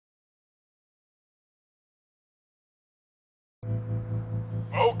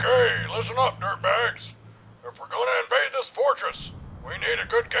Okay, listen up, dirtbags. If we're gonna invade this fortress, we need a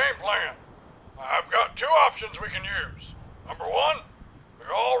good game plan. I've got two options we can use. Number one, we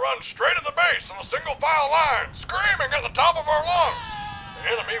all run straight at the base in a single file line, screaming at the top of our lungs.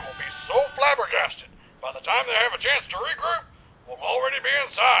 The enemy will be so flabbergasted, by the time they have a chance to regroup, we'll already be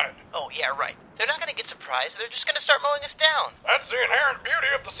inside. Oh, yeah, right. They're not gonna get surprised. They're just gonna start mowing us down. That's the inherent beauty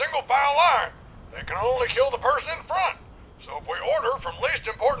of the single file line. They can only kill the person in front. So if we order from least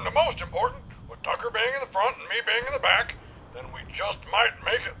important to most important, with Tucker being in the front and me being in the back, then we just might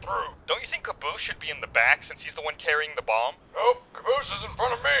make it through. Don't you think Caboose should be in the back since he's the one carrying the bomb? Nope, Caboose is in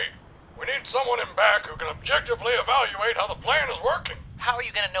front of me. We need someone in back who can objectively evaluate how the plan is working. How are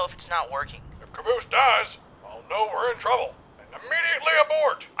you gonna know if it's not working? If Caboose dies, I'll know we're in trouble. And immediately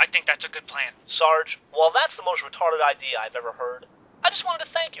abort. I think that's a good plan. Sarge, while that's the most retarded idea I've ever heard, I just wanted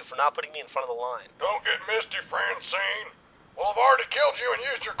to thank you for not putting me in front of the line. Don't get misty, Francine. We'll have already killed you and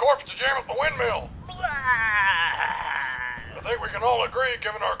used your corpse to jam up the windmill. I think we can all agree,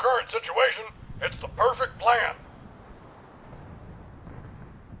 given our current situation, it's the perfect plan.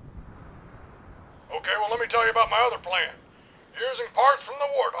 Okay, well, let me tell you about my other plan. Using parts from the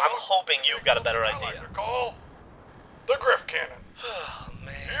ward. I'm hoping you've got a better idea. I like to call the Griff Cannon. Oh,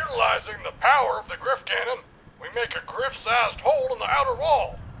 man. Utilizing the power of the Griff Cannon, we make a Griff-sized hole in the outer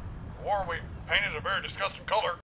wall. Or we painted a very disgusting color